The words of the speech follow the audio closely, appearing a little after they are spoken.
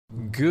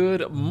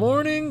Good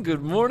morning,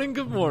 good morning,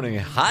 good morning.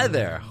 Hi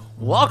there.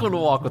 Welcome to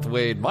Walk with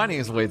Wade. My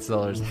name is Wade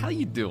Sellers. How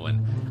you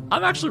doing?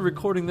 I'm actually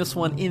recording this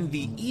one in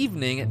the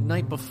evening at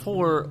night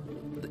before.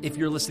 If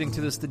you're listening to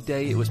this the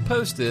day it was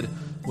posted,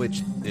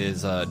 which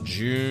is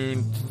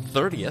June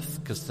 30th,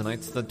 because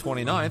tonight's the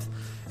 29th,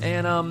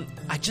 and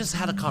I just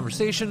had a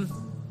conversation.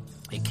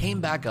 It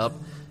came back up,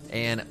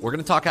 and we're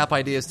going to talk app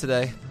ideas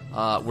today.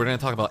 We're going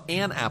to talk about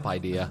an app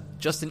idea,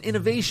 just an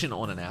innovation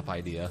on an app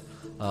idea.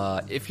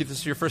 If this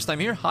is your first time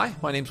here, hi,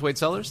 my name's Wade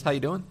Sellers. How you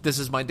doing? This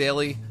is my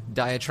daily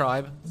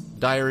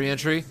diary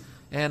entry,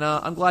 and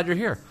I'm glad you're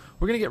here.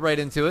 We're going to get right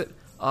into it.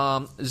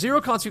 Zero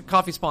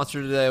coffee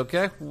sponsor today,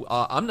 okay?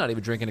 I'm not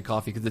even drinking a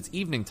coffee because it's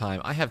evening time.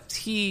 I have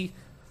tea.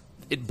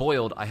 It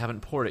boiled. I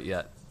haven't poured it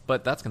yet,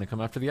 but that's going to come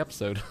after the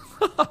episode.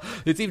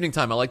 It's evening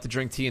time. I like to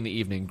drink tea in the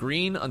evening.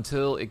 Green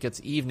until it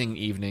gets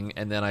evening,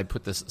 and then I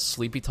put this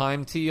sleepy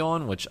time tea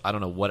on, which I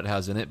don't know what it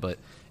has in it, but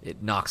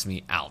it knocks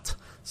me out.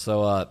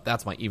 So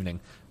that's my evening.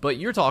 But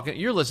you're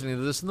listening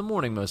to this in the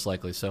morning most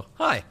likely, so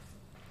hi.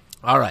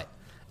 All right,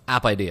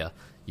 app idea.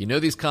 You know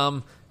these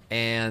come,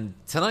 and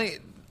tonight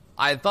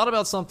I thought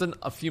about something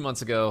a few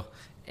months ago,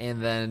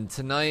 and then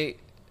tonight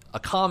a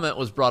comment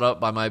was brought up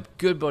by my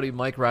good buddy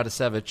Mike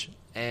Radisevich,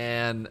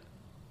 and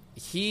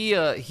he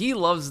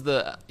loves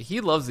the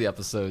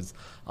episodes.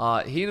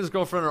 He and his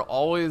girlfriend are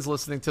always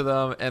listening to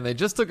them, and they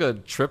just took a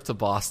trip to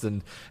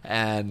Boston,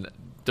 and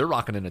they're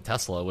rocking in a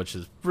Tesla, which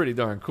is pretty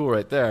darn cool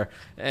right there.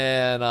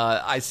 And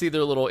I see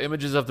their little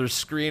images of their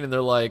screen, and they're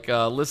like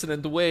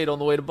listening to Wade on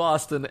the way to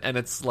Boston, and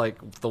it's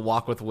like the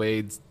Walk with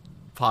Wade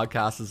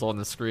podcast is on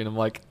the screen. I'm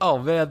like, oh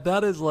man,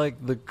 that is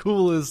like the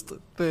coolest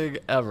thing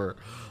ever.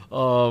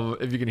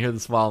 If you can hear the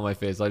smile on my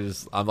face,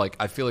 I'm like,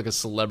 I feel like a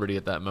celebrity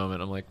at that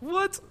moment. I'm like,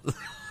 what?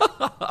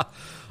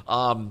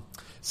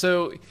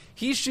 So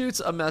he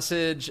shoots a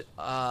message,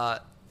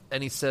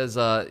 and he says,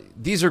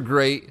 these are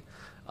great.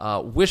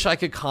 Wish I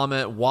could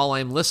comment while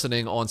I'm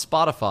listening on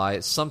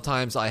Spotify.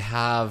 Sometimes I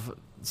have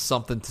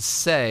something to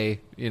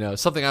say,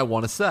 something I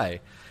want to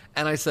say.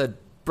 And I said,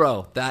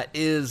 bro, that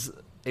is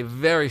a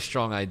very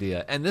strong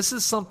idea. And this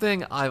is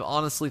something I've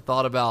honestly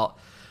thought about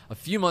a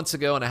few months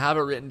ago, and I have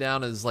it written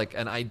down as like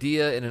an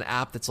idea in an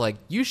app that's like,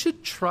 you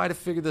should try to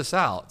figure this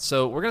out.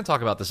 So we're going to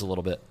talk about this a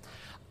little bit.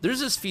 There's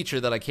this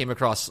feature that I came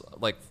across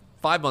like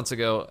 5 months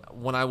ago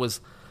when I was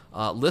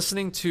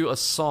listening to a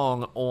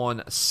song on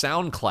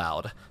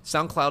SoundCloud.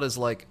 SoundCloud is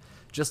like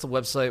just a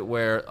website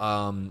where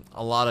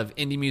a lot of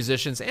indie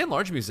musicians and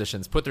large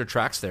musicians put their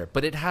tracks there.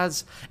 But it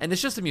has, and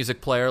it's just a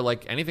music player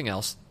like anything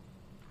else,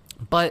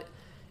 but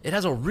it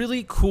has a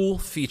really cool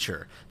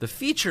feature. The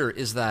feature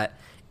is that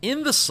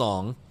in the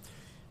song,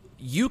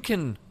 you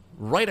can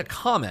write a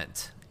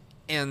comment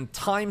and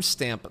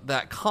timestamp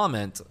that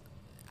comment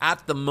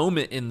at the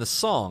moment in the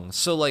song.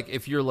 So like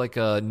if you're like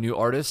a new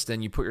artist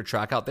and you put your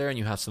track out there and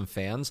you have some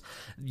fans,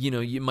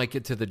 you might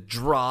get to the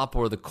drop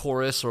or the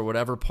chorus or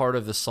whatever part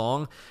of the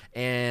song,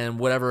 and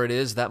whatever it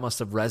is, that must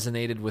have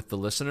resonated with the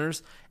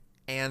listeners,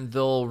 and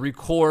they'll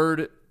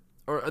record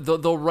or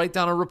they'll write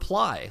down a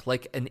reply,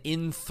 like an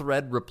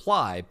in-thread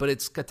reply, but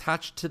it's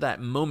attached to that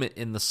moment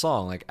in the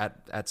song. Like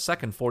at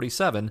second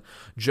 47,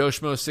 Joe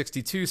Schmo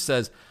 62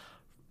 says,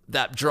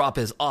 "That drop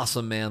is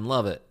awesome, man.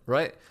 Love it."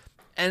 Right?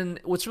 And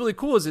what's really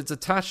cool is it's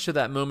attached to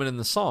that moment in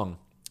the song.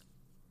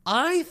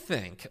 I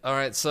think, all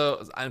right,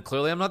 so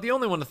clearly I'm not the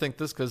only one to think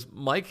this, because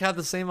Mike had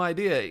the same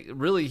idea.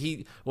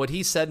 Really, what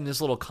he said in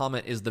his little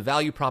comment is the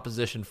value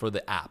proposition for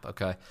the app,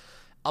 okay?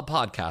 A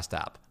podcast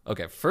app.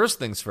 Okay, first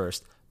things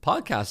first,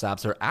 podcast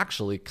apps are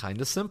actually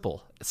kind of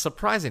simple,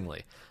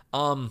 surprisingly.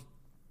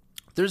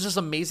 There's this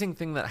amazing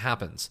thing that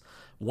happens.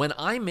 When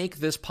I make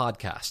this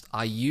podcast,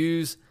 I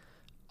use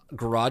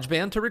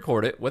GarageBand to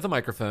record it with a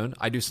microphone.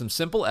 I do some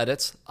simple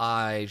edits.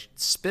 I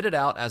spit it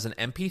out as an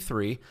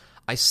MP3.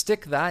 I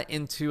stick that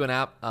into an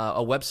app,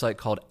 a website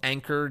called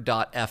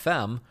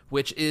Anchor.fm,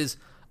 which is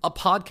a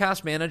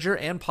podcast manager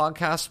and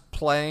podcast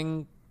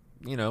playing,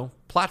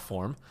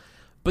 platform.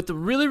 But the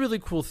really, really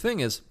cool thing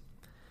is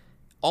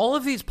all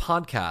of these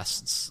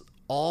podcasts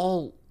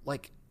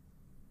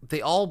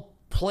they all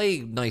play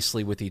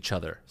nicely with each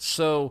other.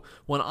 So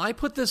when I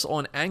put this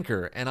on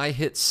Anchor and I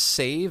hit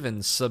save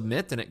and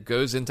submit and it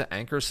goes into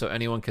Anchor so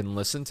anyone can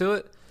listen to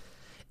it,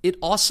 it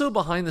also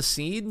behind the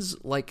scenes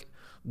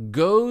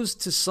goes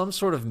to some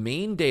sort of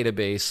main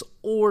database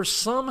or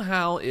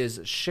somehow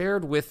is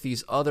shared with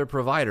these other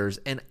providers,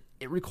 and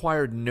it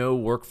required no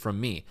work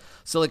from me.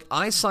 So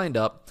I signed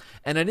up,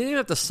 and I didn't even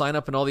have to sign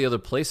up in all the other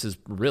places,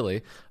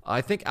 really. I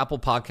think Apple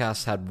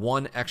Podcasts had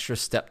one extra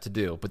step to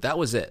do, but that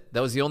was it.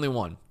 That was the only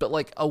one.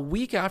 But a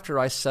week after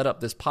I set up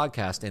this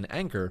podcast in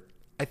Anchor,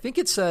 I think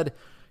it said,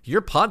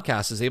 your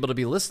podcast is able to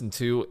be listened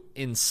to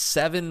in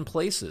 7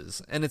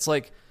 places. And it's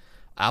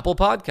Apple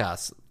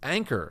Podcasts,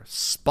 Anchor,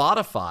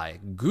 Spotify,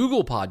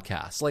 Google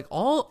Podcasts,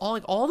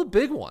 all the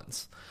big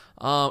ones.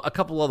 A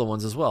couple other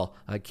ones as well.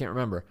 I can't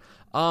remember.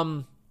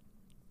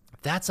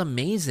 That's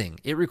amazing.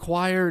 It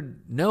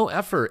required no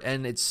effort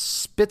and it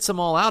spits them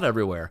all out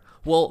everywhere.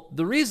 Well,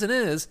 the reason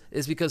is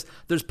because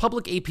there's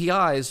public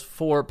APIs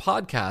for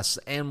podcasts,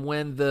 and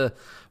when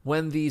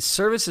the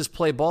services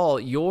play ball,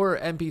 your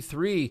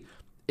MP3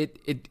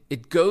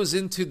 it goes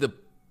into the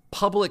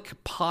public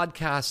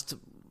podcast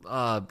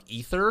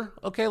ether,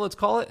 okay, let's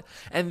call it,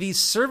 and these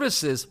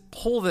services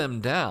pull them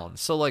down.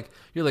 So like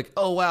you're like,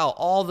 oh wow,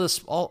 all the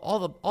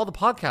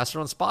podcasts are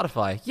on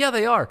Spotify. Yeah,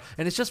 they are,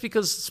 and it's just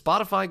because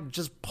Spotify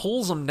just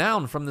pulls them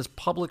down from this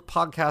public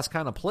podcast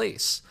kind of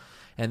place,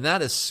 and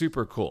that is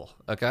super cool.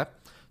 Okay,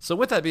 so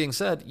with that being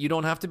said, you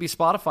don't have to be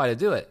Spotify to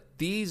do it.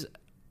 These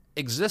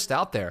exist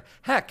out there.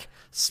 Heck,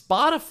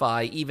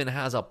 Spotify even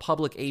has a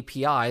public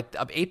API.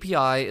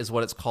 API is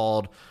what it's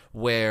called,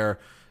 where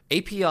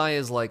API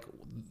is like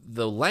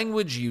the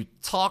language you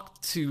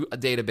talk to a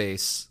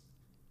database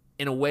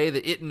in a way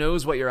that it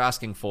knows what you're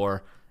asking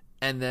for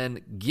and then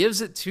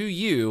gives it to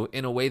you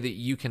in a way that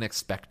you can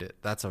expect it.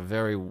 That's a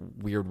very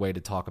weird way to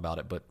talk about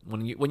it. But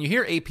when you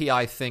hear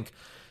API, think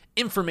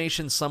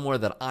information somewhere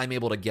that I'm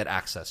able to get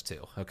access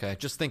to. Okay,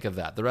 just think of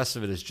that. The rest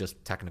of it is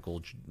just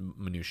technical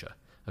minutia.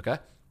 Okay,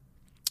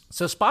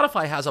 so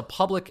Spotify has a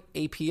public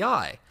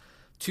API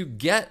to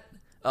get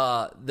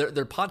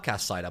their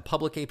podcast site, a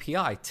public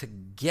API to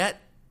get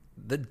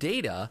the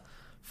data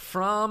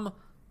from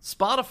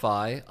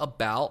Spotify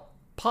about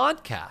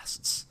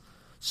podcasts.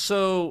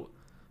 So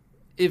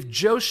if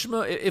Joe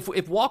Schmo,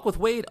 if Walk with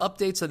Wade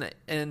updates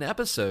an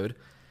episode,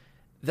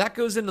 that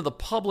goes into the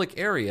public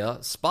area.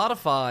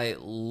 Spotify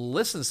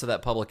listens to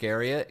that public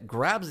area,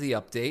 grabs the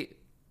update,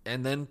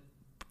 and then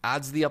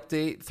adds the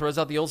update, throws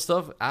out the old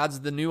stuff,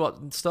 adds the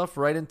new stuff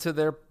right into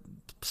their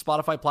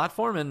Spotify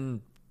platform,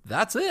 and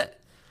that's it.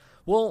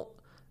 Well,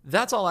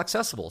 that's all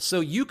accessible. So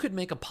you could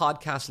make a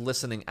podcast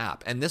listening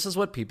app, and this is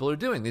what people are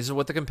doing. These are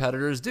what the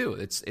competitors do.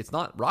 It's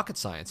not rocket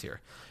science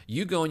here.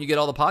 You go and you get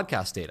all the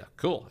podcast data.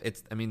 Cool.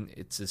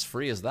 It's as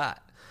free as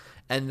that.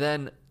 And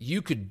then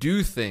you could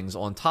do things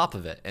on top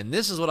of it. And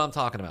this is what I'm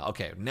talking about.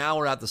 Okay, now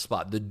we're at the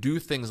spot. The do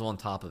things on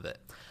top of it.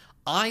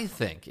 I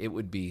think it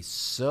would be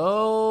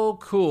so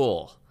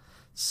cool,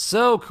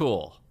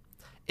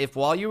 if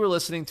while you were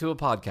listening to a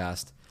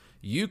podcast,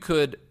 you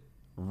could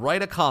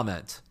write a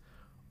comment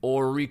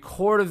or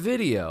record a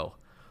video,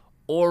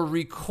 or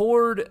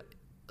record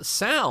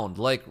sound,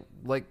 like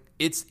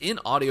it's in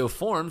audio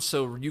form,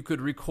 so you could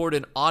record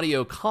an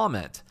audio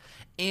comment.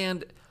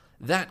 And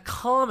that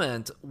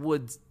comment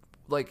would,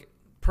 like,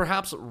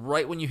 perhaps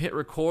right when you hit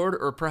record,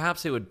 or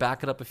perhaps it would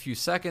back it up a few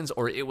seconds,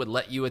 or it would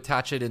let you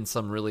attach it in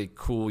some really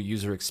cool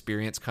user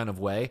experience kind of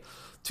way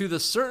to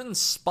the certain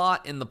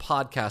spot in the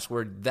podcast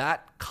where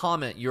that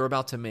comment you're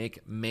about to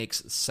make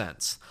makes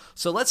sense.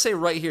 So let's say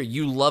right here,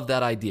 you love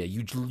that idea.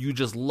 You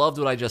just loved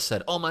what I just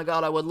said. Oh my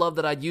God, I would love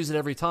that. I'd use it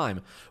every time.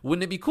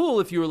 Wouldn't it be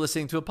cool if you were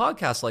listening to a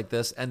podcast like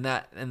this and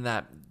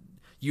that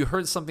you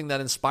heard something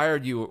that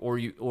inspired you,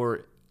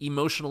 or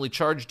emotionally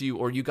charged you,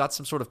 or you got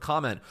some sort of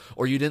comment,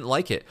 or you didn't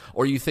like it,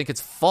 or you think it's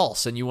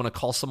false and you want to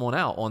call someone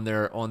out on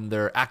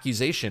their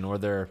accusation, or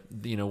their,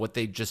 what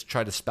they just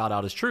try to spout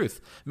out as truth.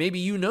 Maybe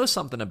you know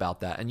something about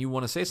that and you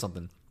want to say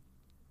something.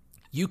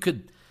 You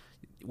could,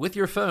 with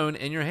your phone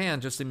in your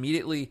hand, just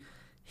immediately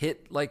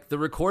hit like the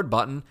record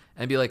button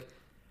and be like,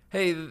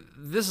 hey,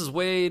 this is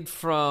Wade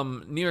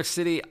from New York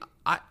City.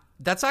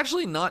 That's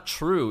actually not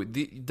true.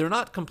 They're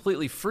not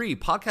completely free.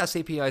 Podcast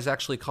APIs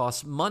actually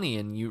cost money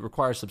and you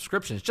require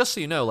subscriptions. Just so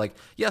you know, like,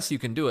 yes, you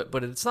can do it,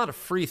 but it's not a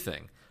free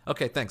thing.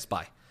 Okay, thanks,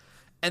 bye.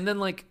 And then,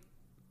 like,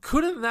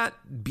 couldn't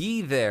that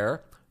be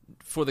there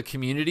for the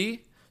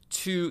community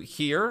to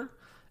hear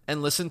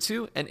and listen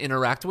to and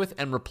interact with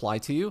and reply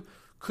to you?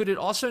 Could it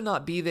also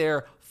not be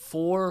there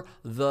for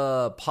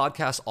the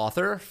podcast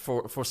author,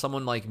 for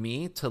someone like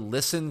me, to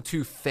listen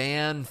to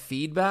fan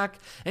feedback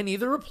and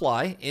either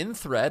reply in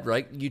thread,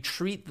 right? You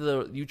treat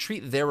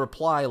their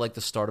reply like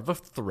the start of a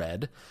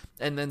thread,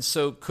 and then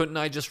so couldn't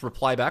I just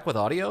reply back with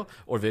audio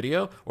or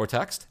video or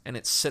text, and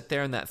it sit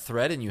there in that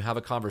thread and you have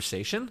a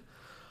conversation?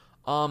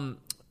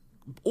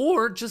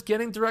 Or just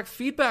getting direct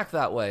feedback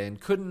that way, and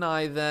couldn't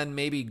I then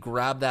maybe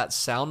grab that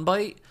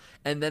soundbite?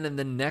 And then in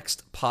the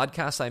next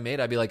podcast I made,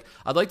 I'd be like,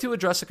 I'd like to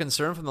address a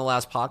concern from the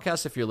last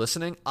podcast. If you're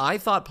listening, I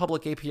thought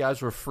public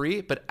APIs were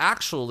free, but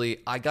actually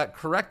I got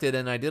corrected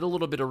and I did a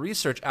little bit of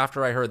research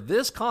after I heard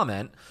this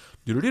comment.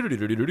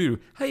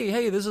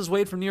 Hey, this is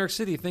Wade from New York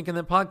City thinking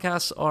that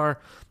podcasts are,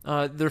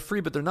 they're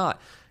free, but they're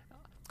not.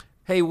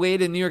 Hey,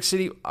 Wade in New York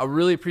City, I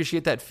really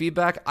appreciate that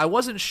feedback. I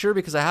wasn't sure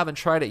because I haven't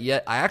tried it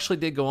yet. I actually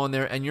did go on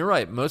there, and you're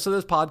right. Most of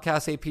those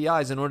podcast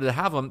APIs, in order to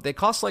have them, they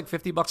cost like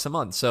 $50 a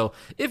month. So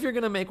if you're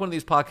going to make one of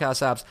these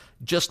podcast apps,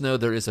 just know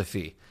there is a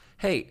fee.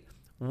 Hey,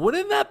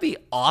 wouldn't that be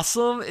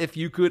awesome if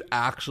you could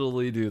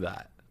actually do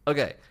that?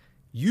 Okay,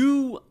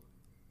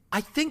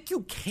 I think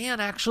you can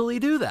actually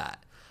do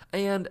that.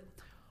 And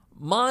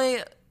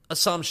my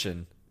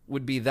assumption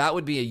would be that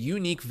would be a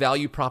unique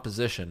value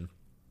proposition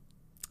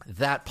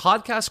that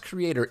podcast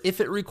creator, if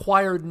it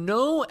required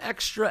no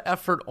extra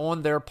effort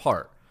on their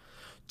part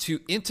to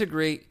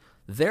integrate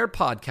their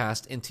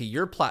podcast into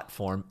your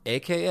platform,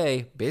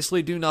 aka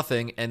basically do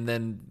nothing, and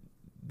then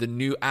the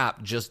new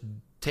app just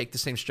take the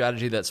same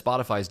strategy that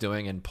Spotify's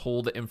doing and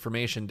pull the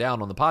information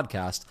down on the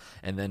podcast,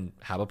 and then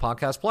have a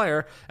podcast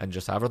player and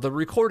just have the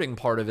recording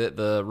part of it,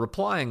 the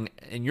replying,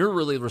 and you're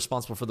really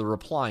responsible for the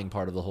replying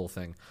part of the whole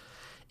thing.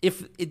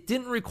 If it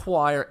didn't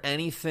require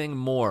anything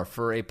more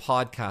for a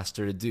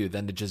podcaster to do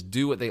than to just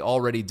do what they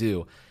already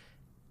do,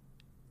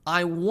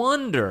 I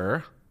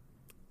wonder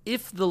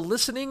if the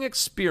listening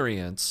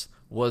experience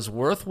was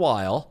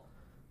worthwhile,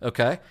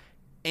 okay,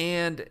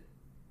 and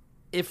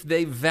if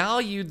they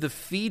valued the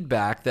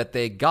feedback that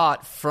they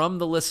got from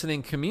the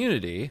listening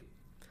community,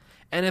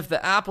 and if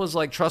the app was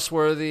like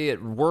trustworthy,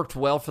 it worked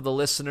well for the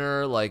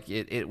listener, like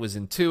it was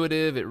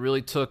intuitive, it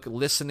really took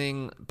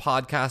listening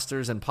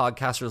podcasters and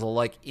podcasters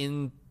alike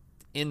in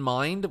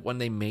mind when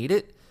they made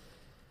it,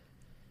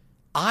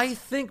 I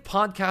think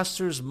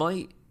podcasters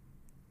might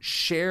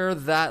share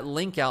that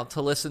link out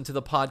to listen to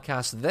the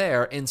podcast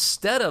there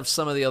instead of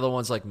some of the other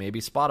ones like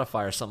maybe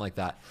Spotify or something like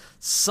that.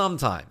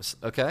 Sometimes,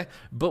 okay?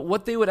 But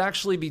what they would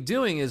actually be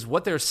doing is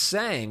what they're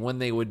saying when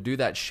they would do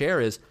that share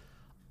is,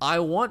 I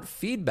want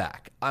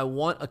feedback. I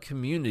want a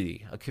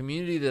community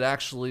that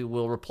actually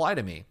will reply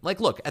to me. Like,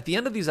 look, at the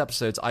end of these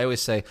episodes, I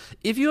always say,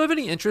 if you have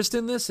any interest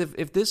in this,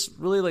 if this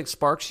really like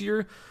sparks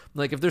your,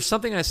 like if there's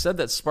something I said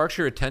that sparks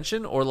your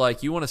attention, or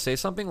like you want to say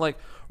something, like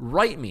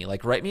write me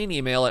an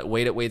email at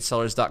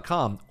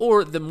wade@wadesellers.com.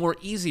 Or the more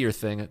easier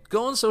thing,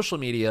 go on social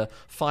media,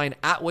 find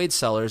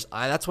 @WadeSellers,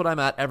 that's what I'm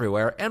at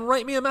everywhere, and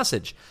write me a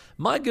message.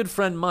 My good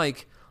friend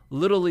Mike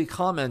literally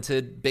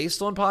commented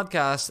based on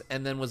podcasts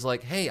and then was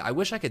like, hey, I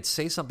wish I could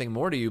say something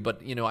more to you,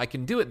 but I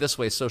can do it this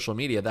way, social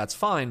media, that's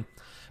fine.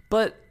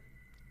 But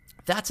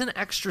that's an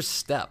extra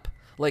step.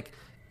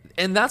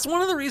 And that's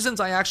one of the reasons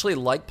I actually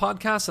like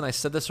podcasts, and I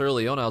said this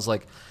early on, I was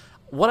like,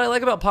 what I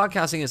like about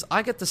podcasting is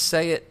I get to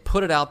say it,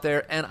 put it out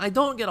there, and I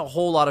don't get a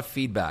whole lot of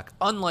feedback,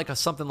 unlike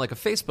something like a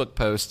Facebook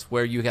post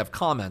where you have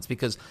comments,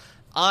 because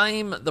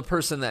I'm the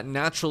person that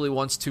naturally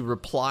wants to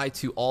reply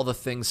to all the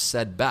things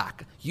said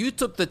back. You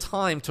took the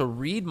time to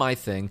read my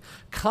thing,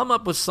 come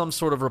up with some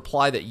sort of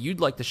reply that you'd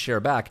like to share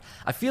back.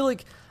 I feel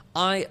like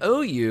I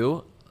owe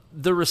you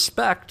the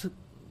respect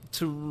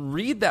to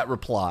read that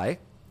reply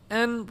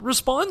and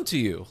respond to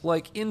you,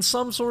 like in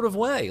some sort of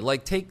way,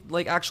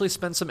 actually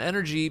spend some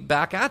energy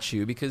back at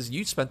you because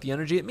you spent the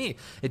energy at me.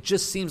 It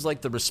just seems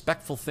like the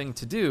respectful thing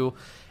to do,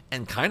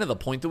 and kind of the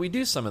point that we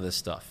do some of this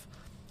stuff.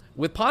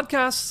 With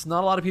podcasts,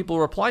 not a lot of people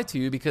reply to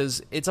you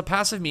because it's a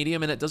passive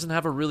medium and it doesn't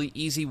have a really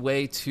easy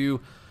way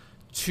to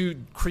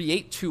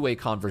create two-way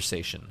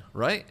conversation,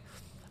 right?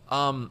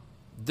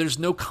 There's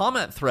no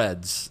comment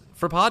threads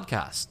for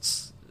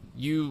podcasts.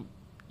 You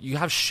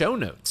have show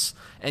notes,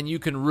 and you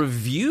can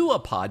review a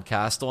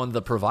podcast on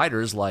the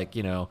providers like,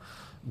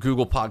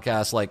 Google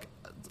Podcasts, like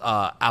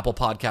Apple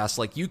Podcasts.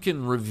 Like, you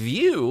can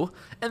review,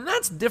 and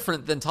that's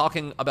different than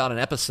talking about an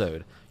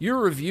episode.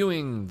 You're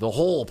reviewing the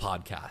whole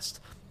podcast.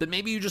 But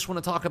maybe you just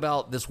want to talk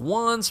about this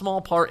one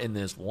small part in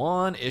this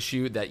one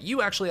issue that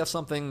you actually have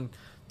something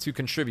to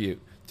contribute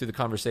to the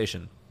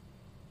conversation.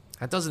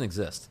 That doesn't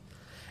exist.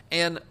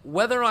 And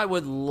whether I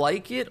would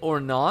like it or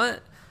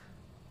not,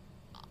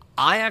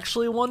 I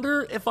actually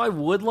wonder if I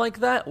would like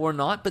that or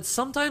not, but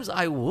sometimes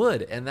I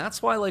would. And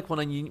that's why, like,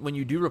 when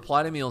you do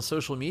reply to me on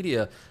social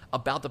media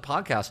about the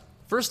podcast,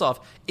 first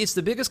off, it's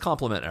the biggest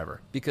compliment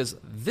ever, because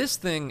this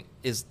thing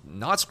is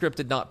not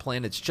scripted, not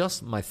planned. It's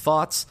just my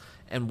thoughts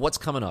and what's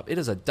coming up. It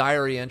is a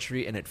diary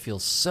entry, and it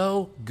feels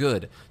so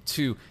good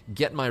to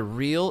get my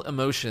real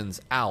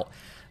emotions out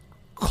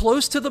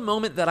close to the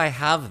moment that I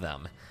have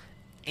them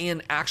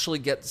and actually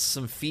get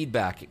some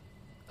feedback.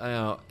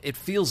 It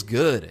feels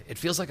good. It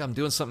feels like I'm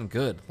doing something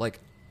good. Like,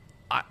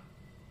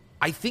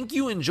 I think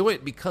you enjoy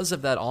it because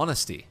of that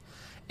honesty.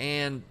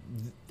 And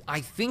I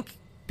think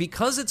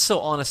because it's so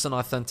honest and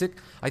authentic,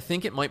 I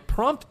think it might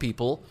prompt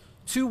people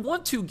to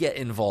want to get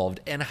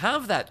involved and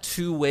have that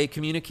two-way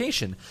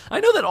communication. I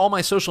know that all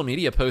my social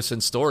media posts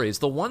and stories,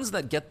 the ones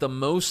that get the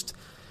most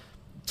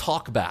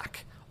talk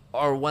back,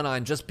 are when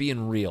I'm just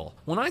being real.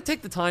 When I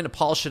take the time to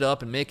polish it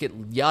up and make it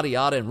yada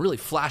yada and really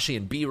flashy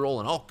and B-roll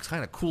and all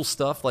kind of cool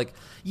stuff, like,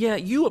 yeah,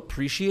 you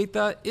appreciate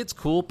that. It's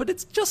cool, but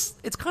it's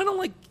kind of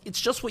like, it's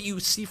just what you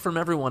see from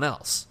everyone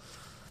else.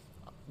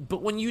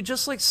 But when you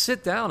just like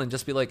sit down and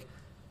just be like,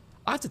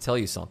 I have to tell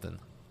you something.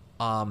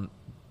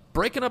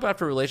 Breaking up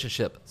after a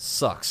relationship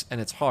sucks, and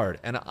it's hard,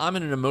 and I'm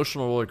in an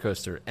emotional roller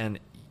coaster, and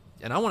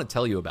I want to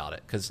tell you about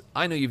it because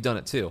I know you've done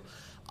it too.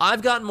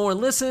 I've gotten more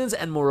listens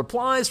and more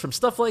replies from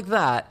stuff like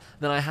that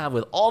than I have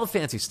with all the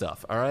fancy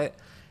stuff, all right?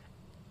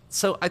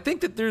 So I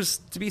think that there's,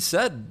 to be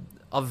said,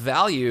 a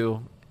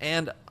value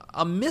and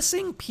a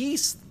missing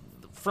piece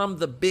from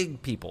the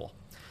big people,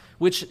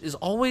 which is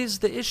always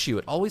the issue.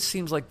 It always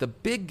seems like the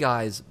big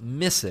guys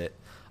miss it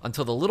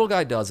until the little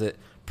guy does it,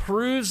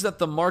 proves that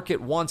the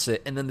market wants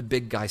it, and then the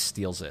big guy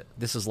steals it.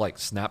 This is like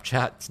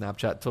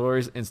Snapchat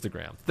Toys,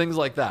 Instagram, things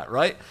like that,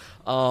 right?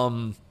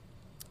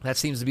 That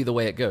seems to be the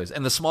way it goes.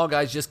 And the small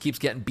guys just keeps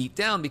getting beat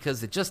down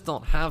because they just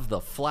don't have the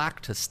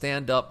flack to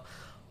stand up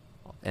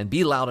and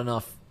be loud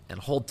enough and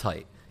hold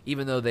tight,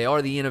 even though they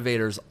are the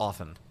innovators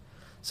often.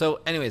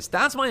 So anyways,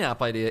 that's my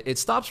app idea. It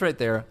stops right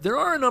there. There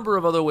are a number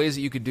of other ways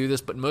that you could do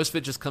this, but most of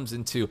it just comes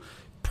into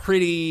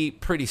pretty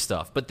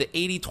stuff. But the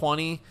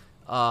 80-20,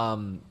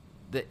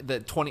 the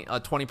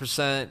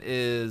 20%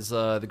 is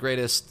the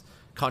greatest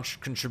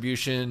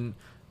contribution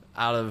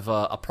out of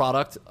a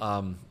product.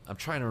 I'm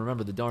trying to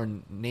remember the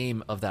darn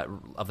name of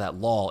that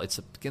law. It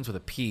begins with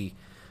a P.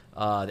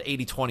 The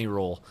 80-20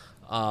 rule.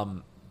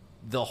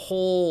 The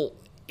whole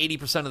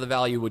 80% of the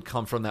value would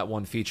come from that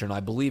one feature, and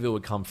I believe it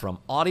would come from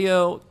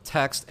audio,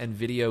 text, and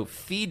video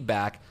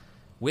feedback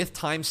with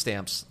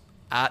timestamps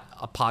at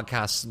a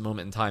podcast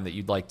moment in time that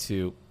you'd like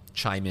to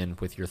chime in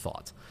with your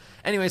thoughts.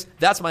 Anyways,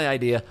 that's my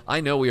idea.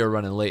 I know we are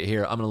running late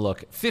here. I'm going to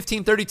look.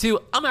 15:32.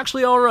 I'm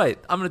actually all right.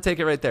 I'm going to take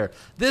it right there.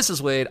 This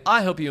is Wade.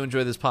 I hope you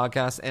enjoy this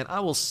podcast, and I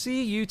will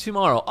see you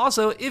tomorrow.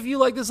 Also, if you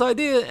like this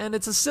idea and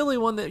it's a silly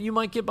one that you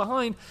might get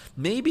behind,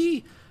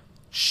 maybe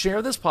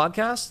share this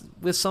podcast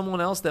with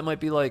someone else that might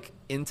be like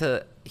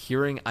into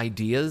hearing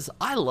ideas.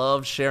 I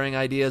love sharing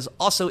ideas.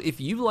 Also, if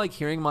you like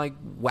hearing my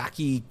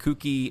wacky,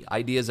 kooky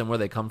ideas and where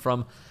they come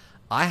from,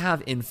 I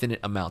have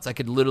infinite amounts. I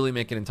could literally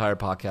make an entire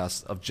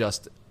podcast of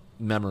just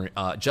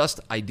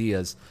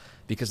ideas,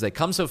 because they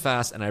come so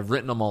fast and I've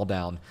written them all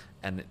down,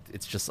 and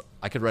it's just,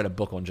 I could write a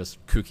book on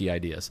just kooky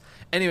ideas.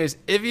 Anyways,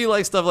 if you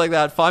like stuff like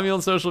that, find me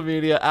on social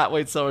media at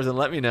Wade Sellers and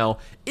let me know.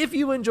 If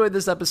you enjoyed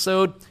this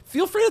episode,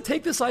 feel free to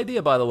take this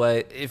idea, by the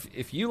way.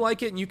 If you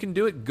like it and you can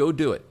do it, go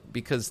do it,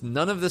 because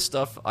none of this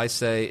stuff I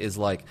say is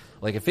like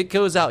if it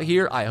goes out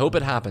here, I hope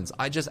it happens.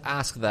 I just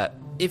ask that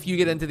if you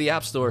get into the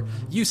App Store,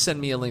 you send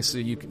me a link so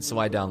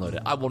I download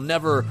it. I will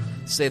never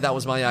say that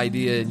was my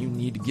idea and you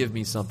need to give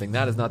me something.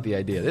 That is not the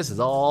idea. This is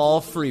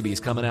all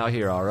freebies coming out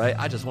here, all right?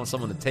 I just want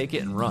someone to take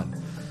it and run.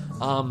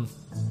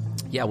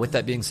 Yeah, with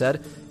that being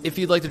said, if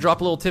you'd like to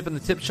drop a little tip in the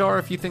tip jar,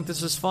 if you think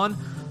this is fun,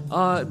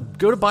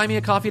 go to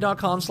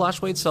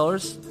buymeacoffee.com/Wade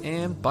Sellers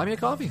and buy me a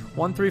coffee.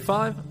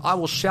 135. I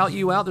will shout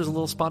you out. There's a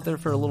little spot there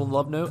for a little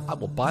love note. I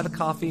will buy the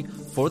coffee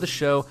for the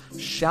show,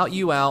 shout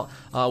you out.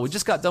 We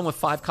just got done with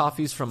 5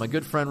 coffees from my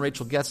good friend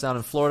Rachel Getz down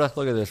in Florida.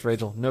 Look at this,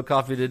 Rachel. No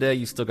coffee today.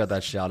 You still got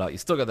that shout out. You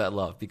still got that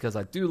love, because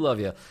I do love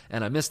you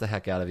and I miss the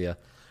heck out of you.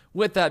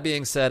 With that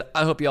being said,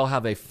 I hope you all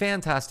have a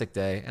fantastic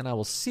day, and I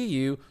will see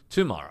you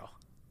tomorrow.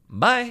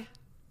 Bye.